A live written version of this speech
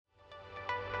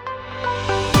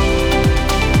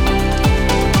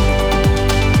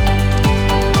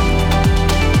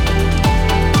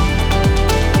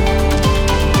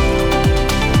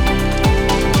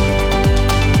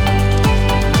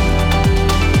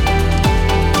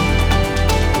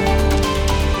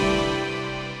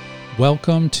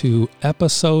Welcome to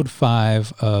episode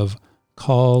 5 of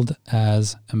Called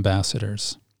as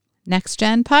Ambassadors. Next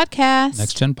Gen Podcast.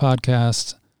 Next Gen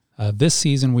Podcast. This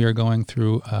season we are going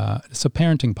through, it's a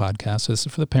parenting podcast. So this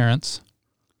is for the parents.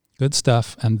 Good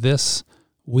stuff. And this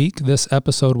week, this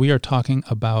episode, we are talking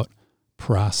about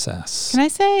process. Can I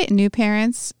say new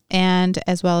parents and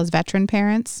as well as veteran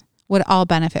parents would all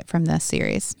benefit from this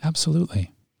series?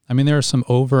 Absolutely. I mean, there are some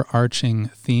overarching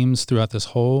themes throughout this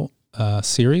whole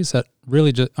series that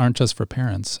really aren't just for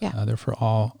parents. Yeah. They're for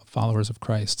all followers of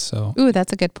Christ. So, Ooh,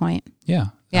 that's a good point. yeah.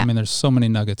 Yeah. I mean, there's so many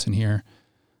nuggets in here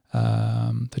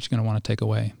that you're going to want to take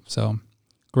away. So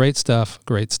great stuff.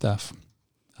 Great stuff.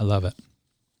 I love it.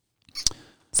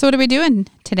 So what are we doing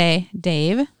today,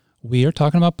 Dave? We are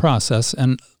talking about process,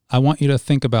 and I want you to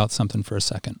think about something for a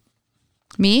second.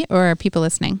 Me or people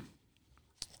listening?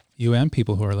 You and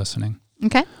people who are listening.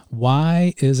 Okay.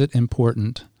 Why is it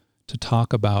important to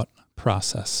talk about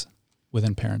process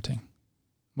within parenting?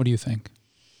 What do you think?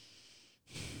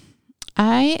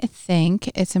 I think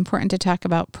it's important to talk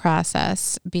about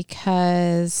process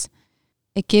because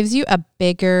it gives you a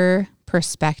bigger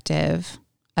perspective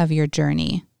of your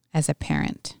journey as a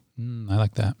parent. I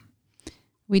like that.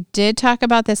 We did talk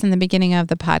about this in the beginning of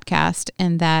the podcast,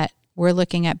 and that we're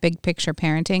looking at big picture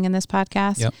parenting in this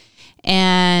podcast. Yep.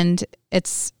 And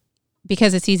it's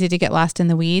because it's easy to get lost in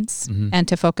the weeds and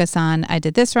to focus on, I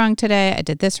did this wrong today. I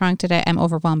did this wrong today. I'm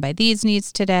overwhelmed by these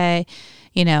needs today,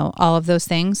 all of those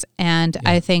things. And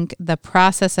I think the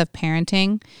process of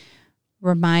parenting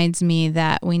reminds me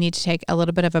that we need to take a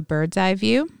little bit of a bird's eye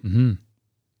view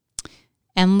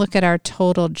and look at our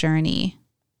total journey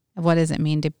of what does it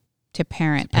mean to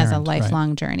parent as a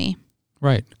lifelong journey.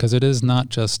 Right, because it is not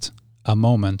just a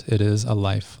moment, it is a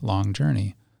lifelong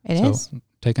journey. It is.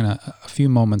 Taking a few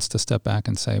moments to step back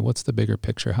and say, what's the bigger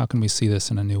picture? How can we see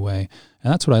this in a new way?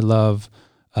 And that's what I love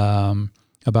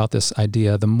about this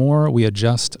idea. The more we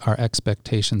adjust our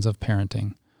expectations of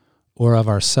parenting or of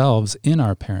ourselves in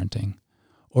our parenting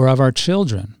or of our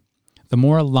children, the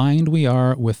more aligned we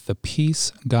are with the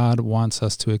peace God wants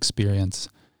us to experience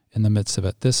in the midst of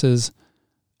it. This is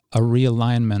a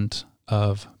realignment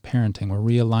of parenting. We're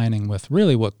realigning with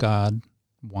really what God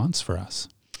wants for us.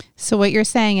 So what you're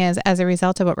saying is, as a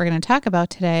result of what we're going to talk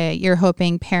about today, you're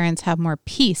hoping parents have more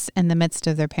peace in the midst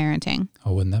of their parenting.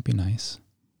 Oh, wouldn't that be nice?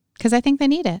 Because I think they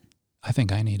need it. I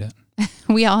think I need it.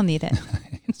 We all need it.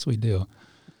 Yes, we do.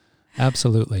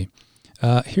 Absolutely.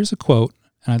 Here's a quote,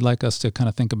 and I'd like us to kind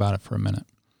of think about it for a minute.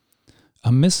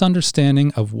 A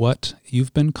misunderstanding of what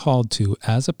you've been called to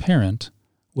as a parent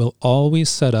will always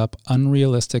set up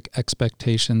unrealistic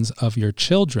expectations of your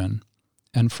children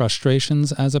and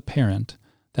frustrations as a parent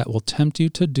that will tempt you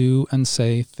to do and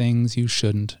say things you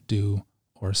shouldn't do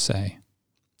or say.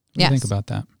 What do you think about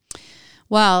that?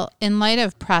 Well, in light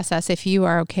of process, if you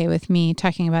are okay with me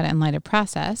talking about it in light of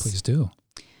process. Please do.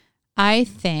 I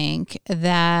think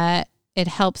that it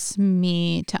helps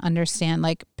me to understand,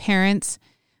 like parents,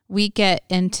 we get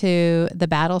into the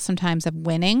battle sometimes of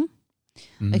winning,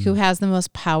 like who has the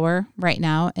most power right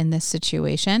now in this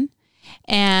situation.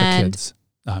 And the kids.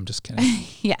 No, I'm just kidding.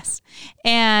 Yes.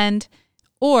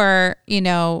 Or,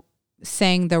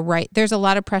 saying there's a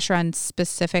lot of pressure on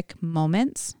specific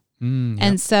moments.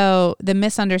 And so the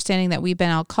misunderstanding that we've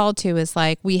been all called to is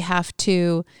like, we have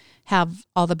to have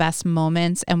all the best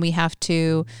moments and we have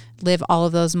to live all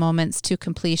of those moments to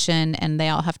completion and they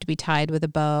all have to be tied with a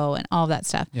bow and all of that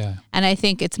stuff. Yeah. And I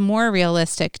think it's more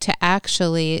realistic to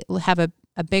actually have a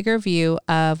bigger view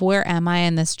of where am I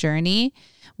in this journey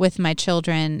with my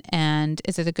children, and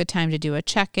is it a good time to do a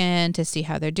check-in to see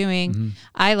how they're doing?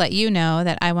 I let you know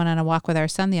that I went on a walk with our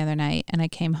son the other night, and I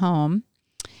came home,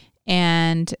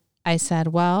 and I said,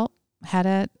 well, had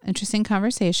an interesting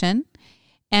conversation,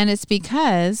 and it's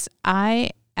because I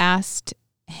asked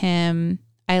him,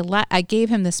 I gave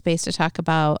him the space to talk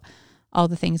about all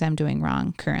the things I'm doing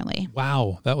wrong currently.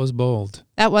 Wow, that was bold.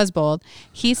 That was bold.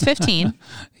 He's 15.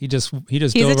 He just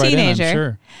He's dove a right teenager. in, I'm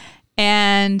sure.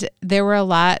 And there were a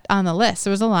lot on the list.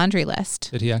 There was a laundry list.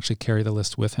 Did he actually carry the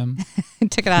list with him? He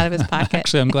took it out of his pocket.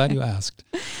 Actually, I'm glad you asked.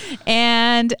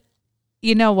 And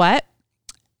you know what?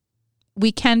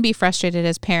 We can be frustrated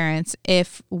as parents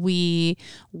if we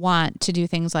want to do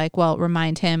things like, well,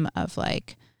 remind him of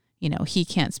like, he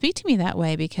can't speak to me that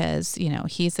way because,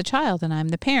 he's the child and I'm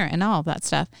the parent and all of that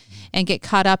stuff, and get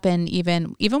caught up in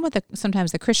even what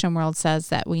sometimes the Christian world says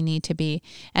that we need to be.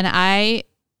 And I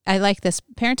like this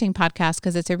parenting podcast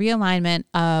because it's a realignment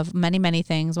of many, many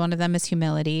things. One of them is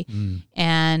humility.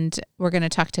 And we're going to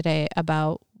talk today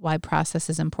about why process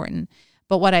is important.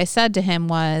 But what I said to him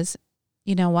was,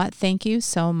 you know what? Thank you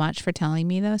so much for telling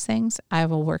me those things. I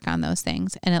will work on those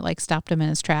things. And it like stopped him in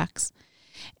his tracks.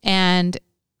 And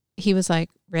he was like,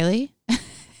 really?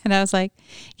 And I was like,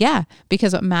 yeah,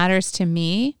 because what matters to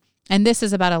me, and this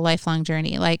is about a lifelong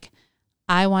journey. Like,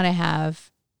 I want to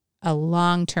have a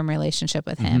long-term relationship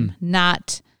with him,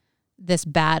 not this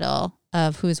battle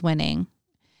of who's winning,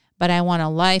 but I want a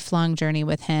lifelong journey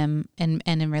with him and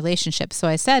in relationships. So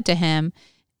I said to him,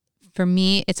 for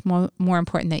me, it's more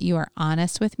important that you are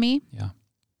honest with me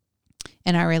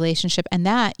in our relationship, and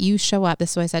that you show up.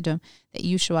 This is what I said to him, that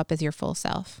you show up as your full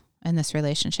self in this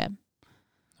relationship.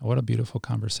 What a beautiful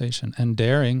conversation, and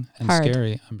daring and hard.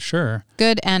 Scary, I'm sure.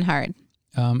 Good and hard.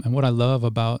 And what I love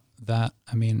about that,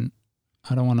 I mean,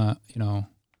 I don't want to,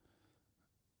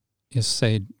 just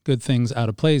say good things out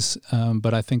of place,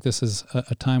 but I think this is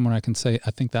a time where I can say,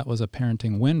 I think that was a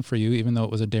parenting win for you, even though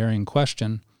it was a daring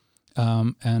question.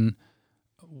 And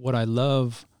what I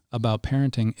love about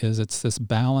parenting is it's this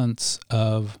balance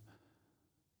of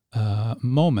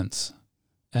moments.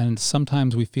 And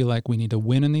sometimes we feel like we need to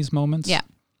win in these moments. Yeah.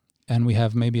 And we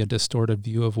have maybe a distorted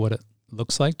view of what it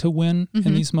looks like to win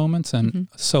in these moments. And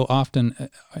so often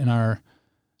in our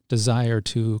desire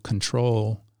to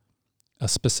control a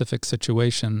specific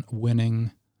situation,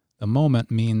 winning the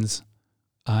moment means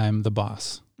I'm the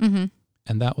boss. And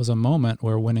that was a moment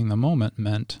where winning the moment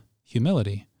meant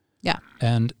humility. Yeah.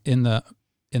 And in the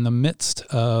midst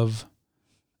of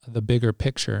the bigger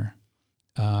picture,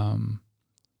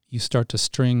 you start to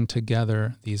string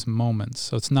together these moments.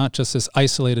 So it's not just this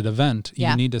isolated event.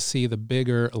 You need to see the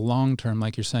bigger long term,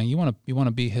 like you're saying. You want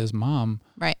to be his mom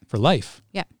for life.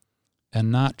 Yeah.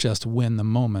 And not just win the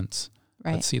moments,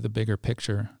 but see the bigger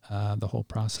picture, the whole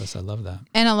process. I love that.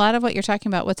 And a lot of what you're talking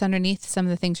about, what's underneath some of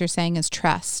the things you're saying is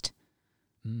trust.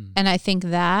 And I think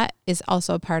that is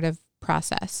also a part of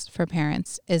process for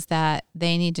parents, is that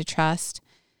they need to trust.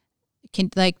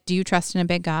 Do you trust in a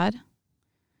big God?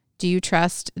 Do you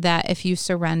trust that if you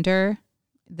surrender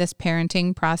this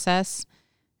parenting process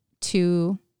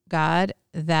to God,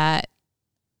 that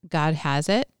God has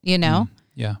it,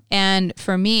 Yeah. And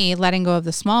for me, letting go of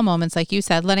the small moments, like you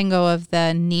said, letting go of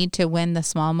the need to win the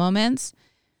small moments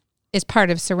is part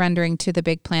of surrendering to the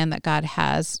big plan that God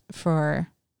has for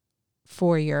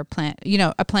your plan,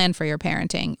 a plan for your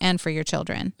parenting and for your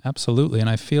children. Absolutely. And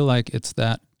I feel like it's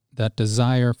that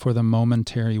desire for the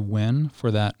momentary win, for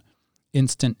that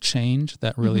instant change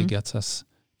that really gets us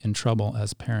in trouble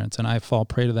as parents. And I fall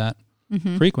prey to that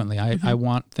frequently. I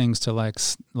want things to like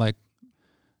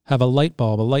have a light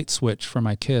bulb, a light switch for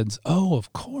my kids. Oh,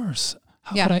 of course.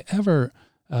 How could I ever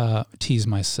tease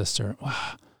my sister?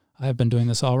 Wow, I've been doing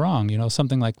this all wrong,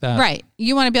 something like that. Right.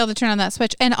 You want to be able to turn on that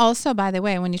switch. And also, by the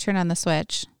way, when you turn on the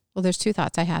switch, well, there's two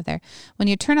thoughts I have there. When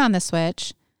you turn on the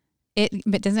switch,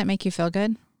 but doesn't it make you feel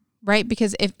good? Right?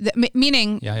 Because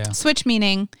switch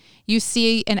meaning you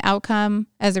see an outcome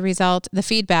as a result, the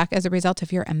feedback as a result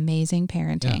of your amazing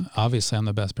parenting. Yeah, obviously I'm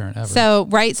the best parent ever. So,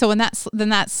 right. So when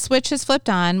that switch is flipped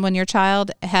on, when your child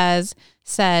has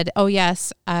said, oh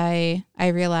yes, I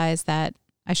realize that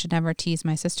I should never tease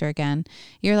my sister again.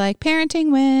 You're like,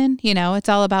 parenting win, it's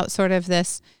all about sort of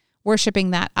this worshiping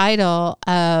that idol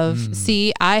of,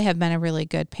 see, I have been a really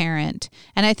good parent.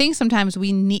 And I think sometimes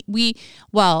we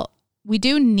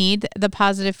do need the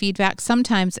positive feedback.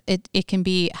 Sometimes it can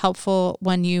be helpful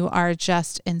when you are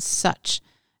just in such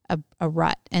a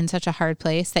rut and such a hard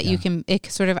place that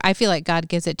I feel like God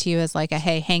gives it to you as like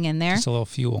hey, hang in there. Just a little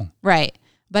fuel. Right.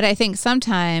 But I think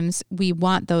sometimes we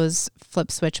want those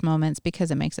flip switch moments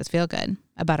because it makes us feel good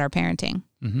about our parenting.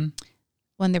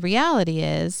 When the reality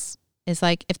is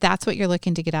like, if that's what you're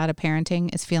looking to get out of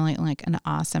parenting, is feeling like an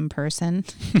awesome person.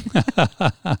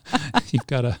 You've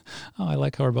got I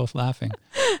like how we're both laughing.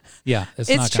 Yeah.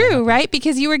 It's true, right?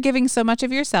 Because you were giving so much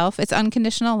of yourself. It's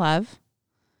unconditional love.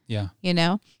 Yeah.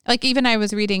 Like even I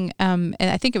was reading, and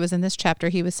I think it was in this chapter,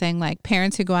 he was saying like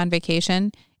parents who go on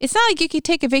vacation, it's not like you could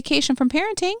take a vacation from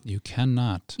parenting. You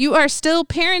cannot. You are still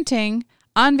parenting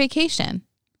on vacation.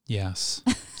 Yes,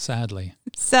 sadly.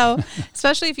 So,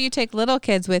 especially if you take little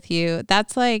kids with you,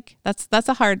 that's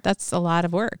a lot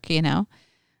of work,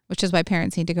 which is why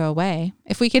parents need to go away.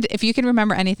 If you can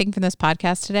remember anything from this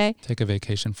podcast today, take a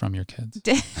vacation from your kids.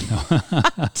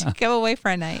 To go away for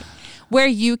a night where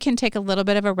you can take a little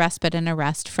bit of a respite and a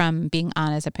rest from being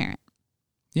on as a parent.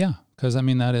 Yeah. Cause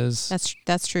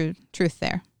that's truth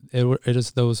there. It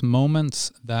is those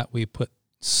moments that we put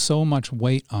so much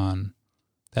weight on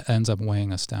that ends up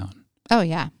weighing us down. Oh,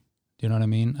 yeah. Do you know what I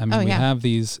mean? We have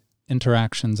these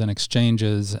interactions and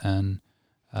exchanges and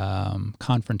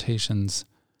confrontations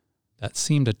that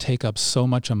seem to take up so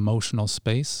much emotional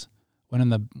space when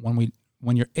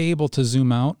when you're able to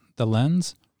zoom out the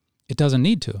lens, it doesn't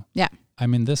need to. Yeah. I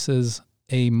mean, this is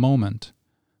a moment,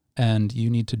 and you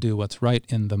need to do what's right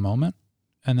in the moment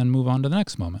and then move on to the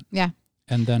next moment. Yeah.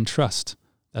 And then trust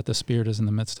that the Spirit is in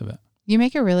the midst of it. You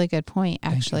make a really good point,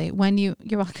 actually. You're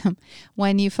welcome.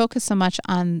 When you focus so much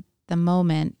on the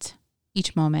moment,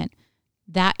 each moment,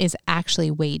 that is actually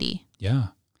weighty. Yeah.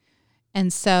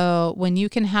 And so when you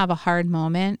can have a hard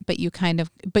moment, but you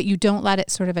don't let it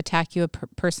sort of attack you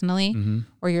personally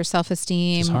or your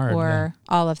self-esteem or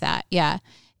all of that. Yeah.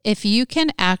 If you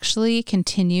can actually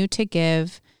continue to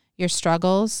give your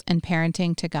struggles and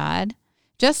parenting to God,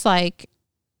 just like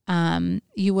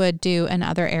you would do in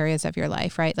other areas of your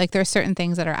life, right? Like there are certain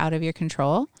things that are out of your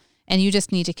control and you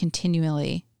just need to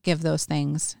continually give those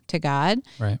things to God.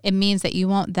 Right. It means that you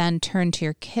won't then turn to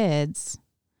your kids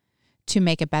to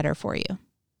make it better for you.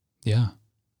 Yeah.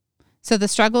 So the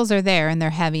struggles are there and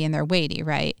they're heavy and they're weighty,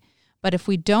 right? But if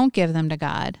we don't give them to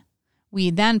God, we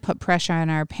then put pressure on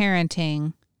our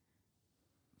parenting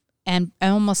and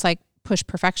almost like push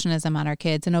perfectionism on our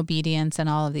kids and obedience and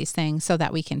all of these things so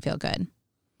that we can feel good.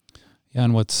 Yeah,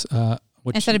 and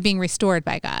instead of being restored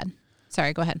by God.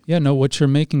 Sorry, go ahead. Yeah, no, what you're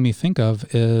making me think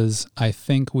of is I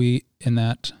think we, in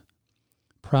that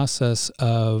process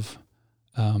of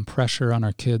pressure on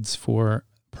our kids for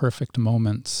perfect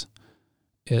moments,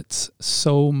 it's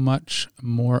so much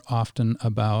more often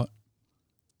about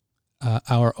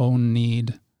our own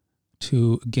need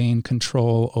to gain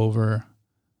control over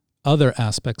other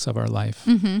aspects of our life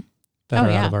that are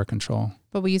out of our control.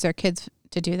 But we use our kids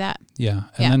to do that. Yeah.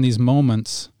 And then these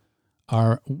moments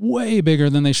are way bigger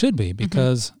than they should be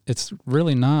because it's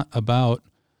really not about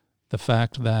the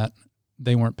fact that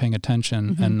they weren't paying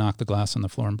attention and knocked the glass on the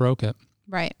floor and broke it.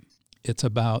 Right. It's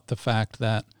about the fact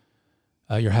that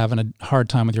you're having a hard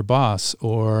time with your boss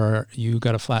or you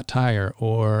got a flat tire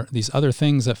or these other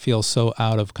things that feel so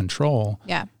out of control.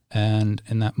 Yeah. And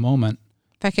in that moment,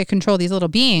 if I could control these little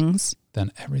beings,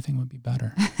 then everything would be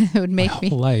better. It would make my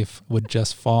whole life would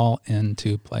just fall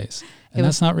into place. And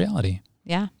that's not reality.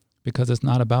 Yeah. Because it's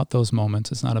not about those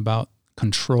moments. It's not about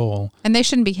control. And they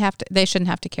shouldn't have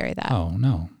to carry that. Oh,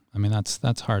 no. I mean,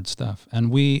 that's hard stuff.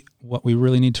 And what we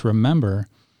really need to remember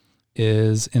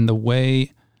is in the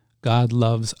way God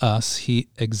loves us, he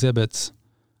exhibits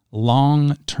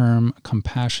long-term,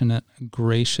 compassionate,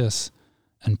 gracious,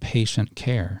 and patient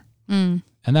care.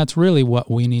 And that's really what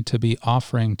we need to be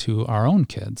offering to our own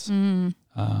kids.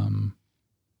 I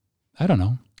don't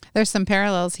know. There's some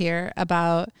parallels here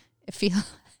about feel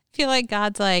like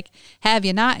God's like, have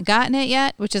you not gotten it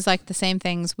yet? Which is like the same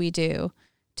things we do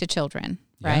to children,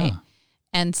 right? Yeah.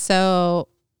 And so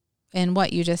in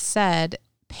what you just said,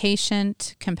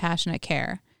 patient, compassionate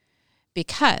care,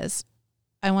 because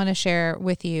I want to share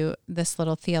with you this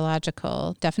little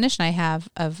theological definition I have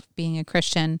of being a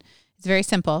Christian. It's very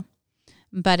simple,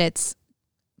 but it's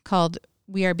called,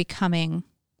 we are becoming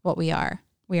what we are.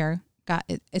 We are God.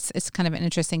 It's kind of an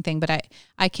interesting thing, but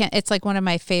I can't, it's like one of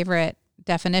my favorite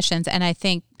definitions. And I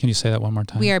think, can you say that one more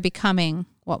time? We are becoming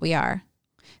what we are.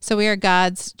 So we are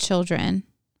God's children.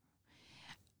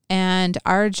 And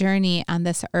our journey on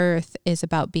this earth is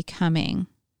about becoming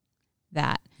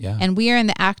that. Yeah. And we are in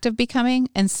the act of becoming.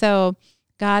 And so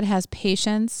God has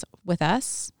patience with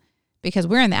us because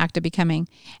we're in the act of becoming.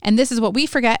 And this is what we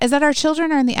forget, is that our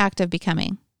children are in the act of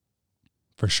becoming.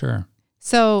 For sure.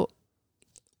 So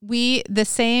the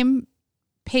same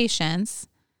patience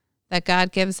that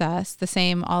God gives us, the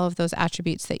same, all of those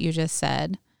attributes that you just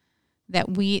said,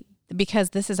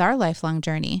 because this is our lifelong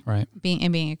journey, right?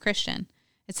 Being a Christian.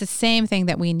 It's the same thing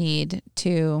that we need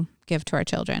to give to our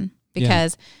children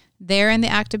because they're in the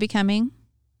act of becoming.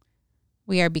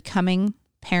 We are becoming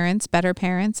parents, better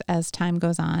parents as time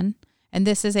goes on. And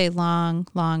this is a long,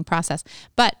 long process.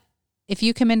 But if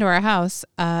you come into our house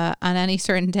on any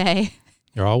certain day,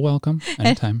 you're all welcome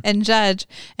anytime. and judge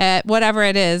at whatever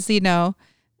it is,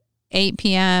 8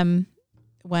 p.m.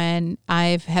 when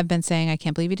I have been saying, I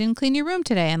can't believe you didn't clean your room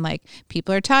today. And like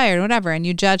people are tired, whatever. And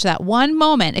you judge that one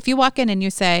moment. If you walk in and you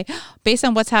say, based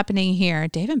on what's happening here,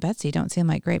 Dave and Betsy don't seem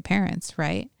like great parents,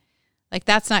 right? Like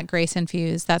that's not grace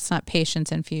infused. That's not patience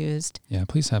infused. Yeah.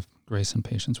 Please have grace and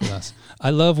patience with us. I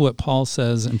love what Paul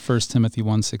says in 1 Timothy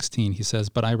 1:16. He says,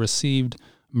 but I received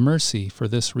mercy for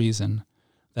this reason,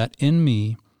 that in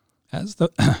me, as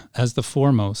the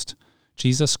foremost,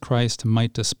 Jesus Christ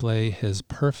might display his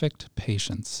perfect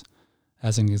patience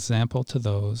as an example to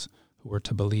those who were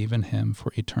to believe in him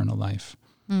for eternal life.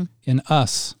 In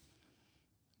us,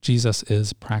 Jesus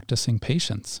is practicing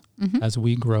patience as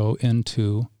we grow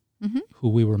into who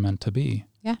we were meant to be,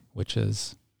 which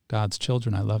is God's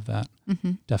children. I love that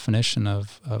definition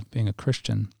of being a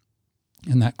Christian.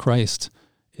 and that Christ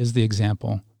is the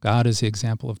example. God is the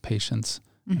example of patience,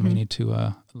 and we need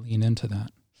to lean into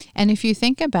that. And if you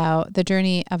think about the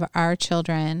journey of our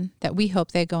children that we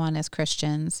hope they go on as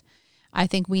Christians, I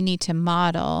think we need to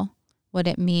model what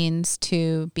it means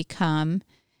to become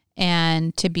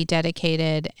and to be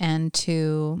dedicated and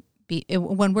to be,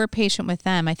 when we're patient with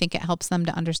them, I think it helps them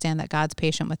to understand that God's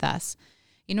patient with us.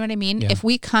 You know what I mean? Yeah. If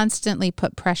we constantly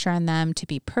put pressure on them to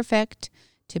be perfect,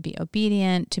 to be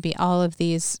obedient, to be all of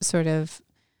these sort of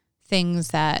things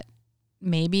that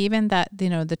maybe even that,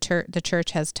 the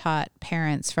church has taught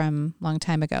parents from a long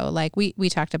time ago. Like we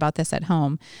talked about this at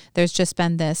home. There's just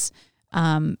been this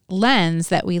lens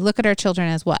that we look at our children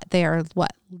as what? They are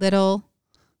what? Little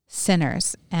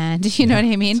sinners. And you know what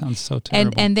I mean? Sounds so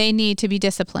terrible. And they need to be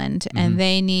disciplined and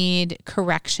they need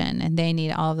correction and they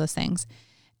need all of those things.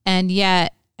 And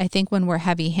yet I think when we're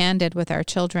heavy-handed with our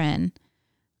children,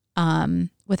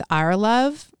 with our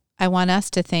love, I want us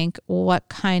to think, what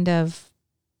kind of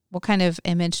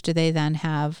image do they then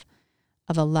have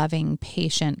of a loving,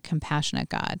 patient, compassionate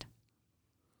God?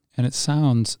 And it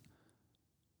sounds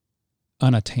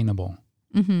unattainable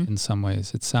in some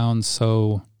ways. It sounds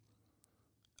so,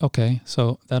 okay,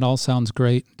 so that all sounds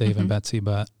great, Dave and Betsy,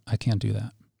 but I can't do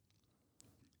that.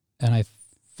 And I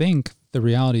think the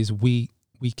reality is we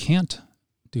can't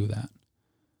do that.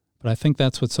 But I think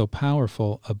that's what's so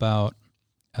powerful about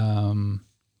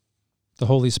the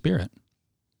Holy Spirit.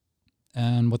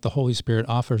 And what the Holy Spirit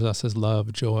offers us is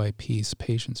love, joy, peace,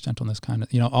 patience, gentleness, kindness,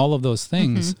 all of those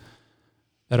things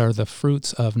that are the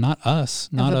fruits of not us,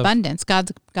 not of abundance,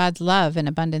 God's love and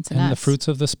abundance in us. And the fruits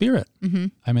of the Spirit.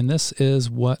 I mean, this is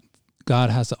what God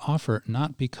has to offer,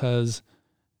 not because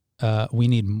we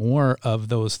need more of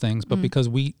those things, but because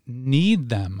we need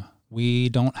them. We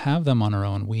don't have them on our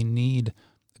own. We need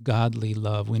godly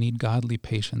love. We need godly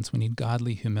patience. We need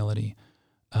godly humility.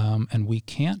 And we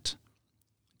can't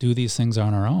do these things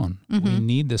on our own. We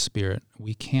need the Spirit.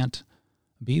 We can't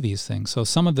be these things. So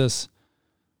some of this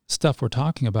stuff we're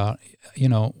talking about,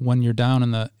 when you're down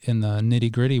in the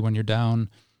nitty gritty, when you're down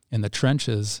in the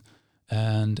trenches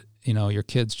and, your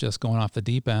kid's just going off the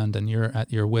deep end and you're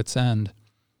at your wit's end,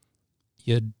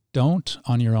 you don't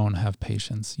on your own have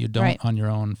patience. You don't on your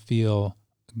own feel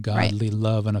godly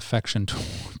love and affection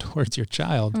towards your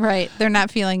child. Right. They're not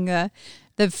feeling the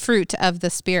fruit of the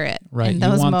Spirit in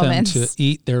those you want moments. them to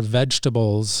eat their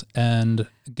vegetables and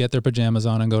get their pajamas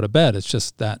on and go to bed. It's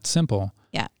just that simple.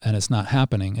 Yeah. And it's not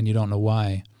happening, and you don't know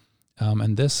why.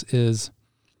 And this is,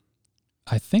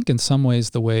 I think, in some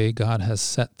ways, the way God has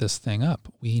set this thing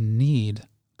up. We need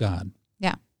God.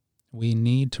 Yeah. We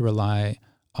need to rely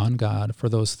on God for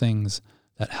those things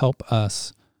that help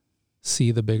us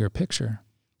see the bigger picture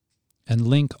and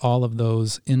link all of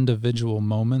those individual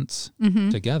moments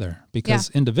together, because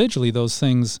individually those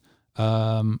things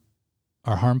are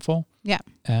harmful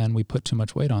and we put too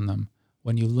much weight on them.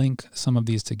 When you link some of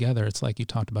these together, it's like you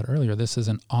talked about earlier, this is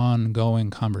an ongoing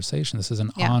conversation. This is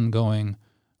an ongoing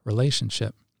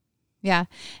relationship. Yeah,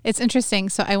 it's interesting.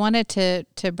 So I wanted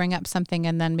to bring up something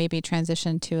and then maybe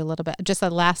transition to a little bit, just a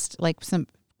last, some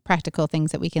practical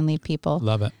things that we can leave people.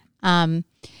 Love it.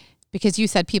 Because you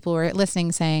said people were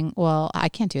listening saying, well, I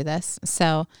can't do this.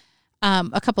 So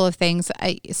a couple of things.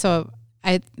 I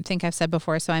think I've said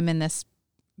before, so I'm in this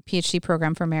PhD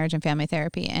program for marriage and family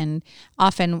therapy. And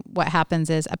often what happens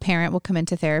is a parent will come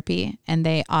into therapy and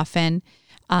they often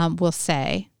will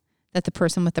say that the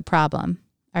person with the problem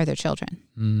are their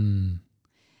children.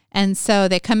 And so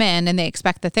they come in and they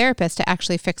expect the therapist to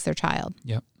actually fix their child.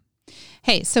 Yep.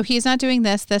 Hey, so he's not doing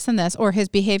this, this, and this, or his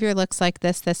behavior looks like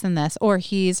this, this, and this, or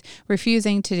he's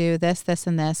refusing to do this, this,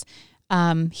 and this.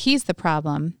 He's the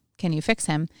problem. Can you fix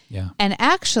him? Yeah. And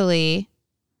actually,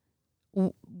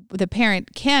 the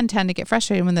parent can tend to get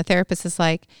frustrated when the therapist is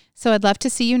like, so I'd love to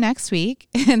see you next week.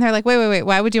 And they're like, wait,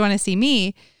 why would you want to see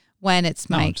me when it's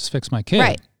just fix my kid.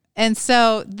 Right. And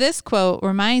so this quote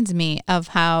reminds me of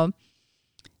how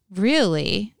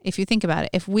really, if you think about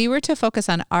it, if we were to focus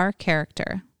on our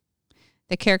character,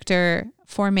 the character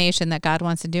formation that God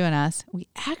wants to do in us, we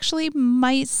actually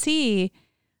might see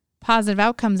positive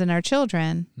outcomes in our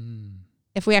children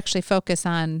if we actually focus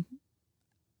on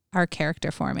our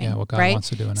character forming. Yeah, what God wants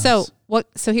to do in us.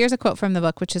 So here's a quote from the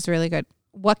book, which is really good.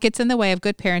 What gets in the way of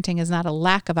good parenting is not a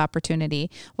lack of opportunity.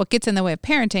 What gets in the way of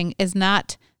parenting is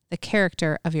not the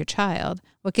character of your child.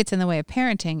 What gets in the way of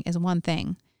parenting is one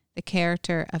thing, the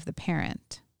character of the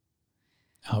parent.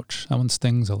 Ouch. That one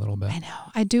stings a little bit. I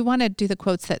know. I do want to do the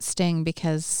quotes that sting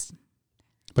because...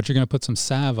 But you're going to put some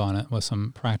salve on it with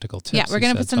some practical tips. Yeah, we're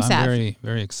going to put some salve. I'm very,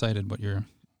 very excited what you're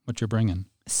bringing.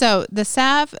 So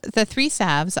the 3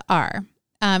 salves are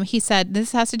he said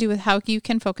this has to do with how you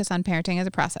can focus on parenting as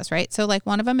a process, right? So like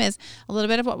one of them is a little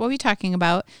bit of what we'll be talking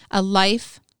about, a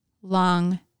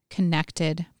lifelong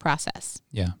connected process.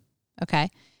 Yeah. Okay.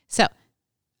 So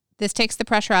this takes the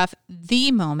pressure off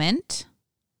the moment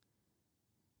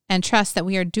and trust that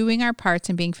we are doing our parts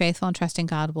and being faithful and trusting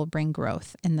God will bring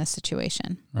growth in this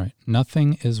situation. Right.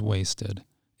 Nothing is wasted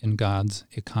in God's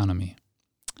economy.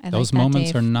 Those like that, moments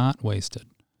Dave. are not wasted.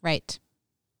 Right.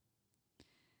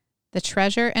 The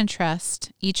treasure and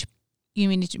trust we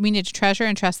need to treasure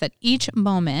and trust that each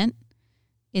moment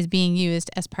is being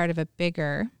used as part of a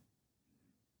bigger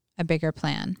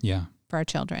plan for our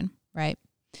children, right?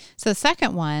 So the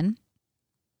second one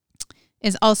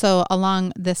is also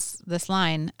along this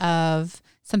line of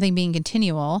something being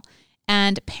continual,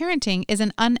 and parenting is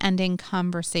an unending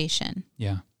conversation.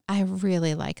 Yeah. I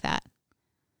really like that.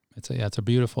 It's a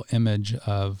beautiful image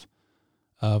of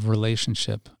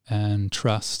relationship and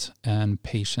trust and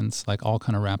patience, like all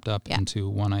kind of wrapped up into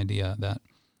one idea that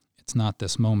it's not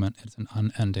this moment, it's an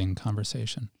unending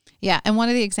conversation. Yeah. And one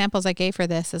of the examples I gave for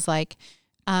this is like,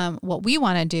 what we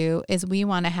want to do is we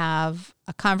want to have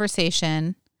a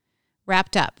conversation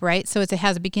wrapped up, right? So it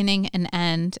has a beginning and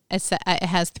end. It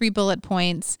has 3 bullet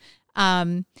points.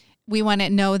 We want to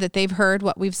know that they've heard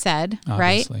what we've said,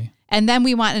 Obviously. right? And then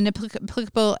we want an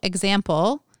applicable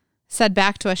example said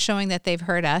back to us showing that they've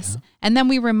heard us. Yeah. And then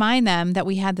we remind them that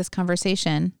we had this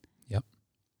conversation. Yep.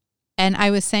 And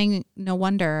I was saying, no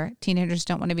wonder teenagers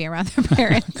don't want to be around their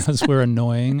parents. Because we're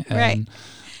annoying. And right.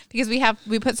 Because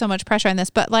we put so much pressure on this.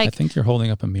 But like, I think you're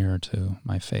holding up a mirror to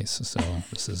my face. So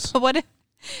this is but what if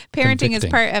parenting convicting. is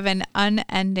part of an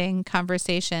unending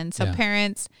conversation. So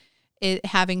parents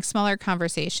having smaller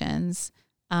conversations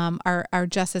are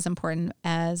just as important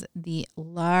as the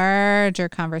larger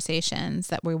conversations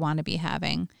that we want to be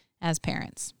having as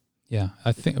parents. Yeah,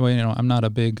 I think, I'm not a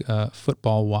big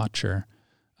football watcher,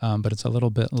 but it's a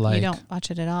little bit like... You don't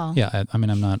watch it at all? Yeah, I'm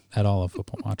not at all a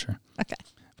football watcher. Okay.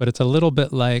 But it's a little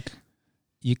bit like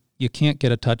you can't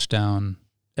get a touchdown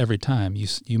every time.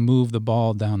 You move the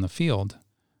ball down the field,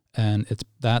 and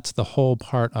that's the whole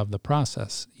part of the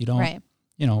process. You don't... Right.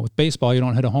 With baseball, you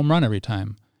don't hit a home run every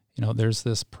time. There's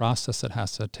this process that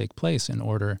has to take place in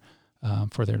order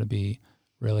for there to be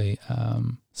really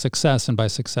success. And by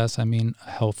success, I mean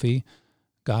a healthy,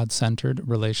 God-centered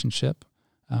relationship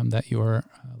that you're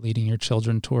leading your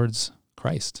children towards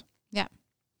Christ. Yeah.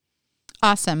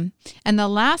 Awesome. And the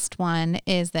last one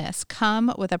is this: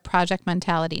 come with a project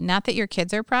mentality. Not that your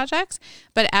kids are projects,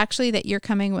 but actually that you're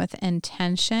coming with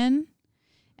intention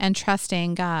and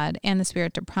trusting God and the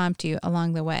Spirit to prompt you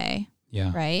along the way.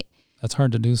 Yeah. Right? That's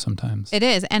hard to do sometimes. It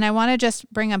is. And I want to just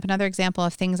bring up another example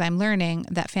of things I'm learning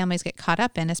that families get caught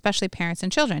up in, especially parents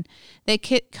and children. They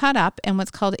get caught up in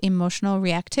what's called emotional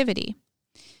reactivity.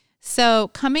 So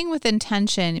coming with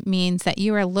intention means that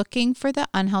you are looking for the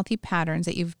unhealthy patterns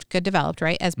that you've developed,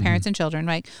 right? As parents and children,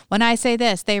 right? When I say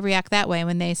this, they react that way.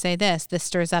 When they say this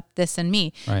stirs up this in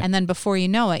me. Right. And then before you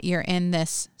know it, you're in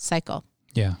this cycle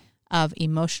of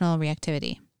emotional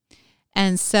reactivity.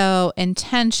 And so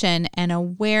intention and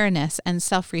awareness and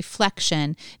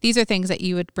self-reflection, these are things that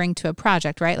you would bring to a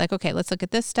project, right? Like, okay, let's look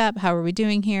at this step. How are we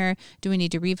doing here? Do we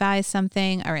need to revise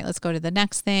something? All right, let's go to the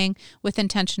next thing. With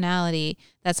intentionality,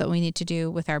 that's what we need to do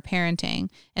with our parenting.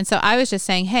 And so I was just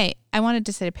saying, hey, I wanted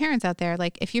to say to parents out there,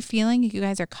 like, if you're feeling you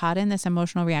guys are caught in this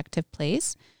emotional reactive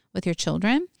place with your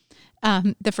children,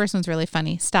 the first one's really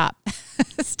funny. Stop.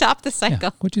 Stop the cycle. Yeah,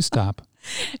 would you stop?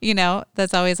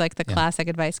 That's always like the classic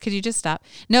advice. Could you just stop?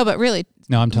 No, but really.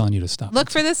 No, I'm telling you to stop.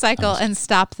 Look for the cycle and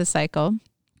stop the cycle.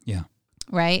 Yeah.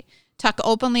 Right? Talk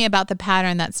openly about the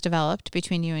pattern that's developed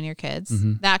between you and your kids.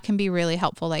 Mm-hmm. That can be really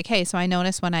helpful. Like, hey, so I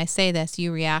notice when I say this,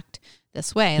 you react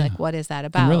this way. Yeah. Like, what is that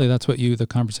about? And really, that's the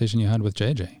conversation you had with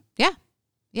JJ. Yeah.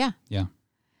 Yeah. Yeah.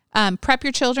 Prep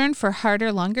your children for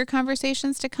harder, longer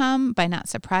conversations to come by not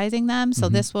surprising them. So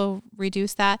this will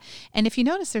reduce that. And if you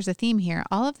notice there's a theme here,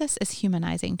 all of this is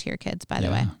humanizing to your kids, by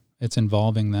the way. It's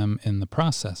involving them in the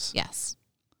process. Yes.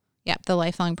 Yep. The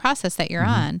lifelong process that you're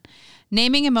on.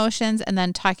 Naming emotions and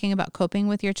then talking about coping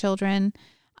with your children.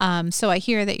 So I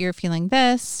hear that you're feeling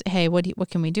this. Hey, what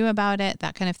can we do about it?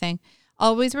 That kind of thing.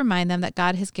 Always remind them that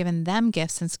God has given them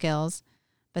gifts and skills,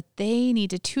 but they need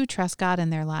to trust God in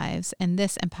their lives. And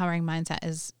this empowering mindset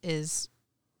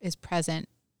is present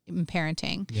in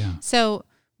parenting. Yeah. So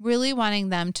really wanting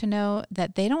them to know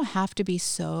that they don't have to be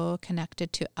so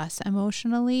connected to us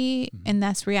emotionally in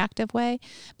this reactive way,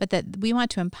 but that we want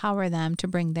to empower them to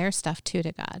bring their stuff to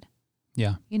God.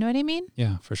 Yeah. You know what I mean?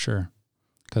 Yeah, for sure.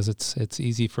 Because it's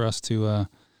easy for us to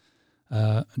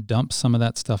dump some of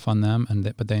that stuff on them,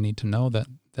 but they need to know that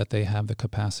that they have the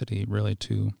capacity really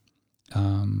to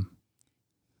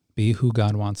be who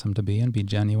God wants them to be and be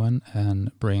genuine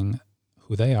and bring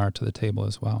who they are to the table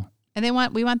as well. And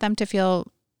we want them to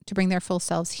bring their full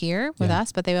selves here with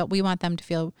us, but we want them to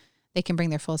feel they can bring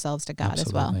their full selves to God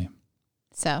as well.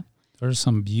 So there's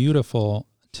some beautiful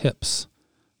tips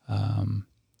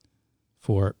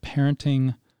for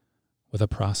parenting with a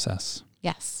process.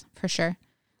 Yes, for sure.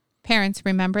 Parents,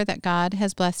 remember that God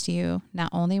has blessed you not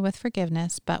only with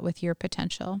forgiveness, but with your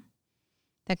potential.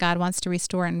 That God wants to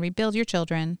restore and rebuild your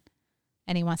children,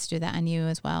 and he wants to do that on you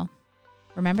as well.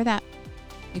 Remember that.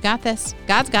 You got this.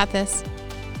 God's got this.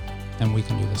 And we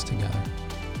can do this together.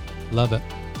 Love it.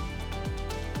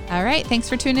 All right. Thanks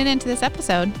for tuning in to this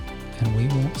episode. And we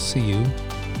will see you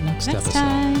next episode.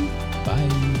 Time. Bye.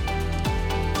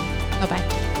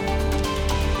 Bye-bye.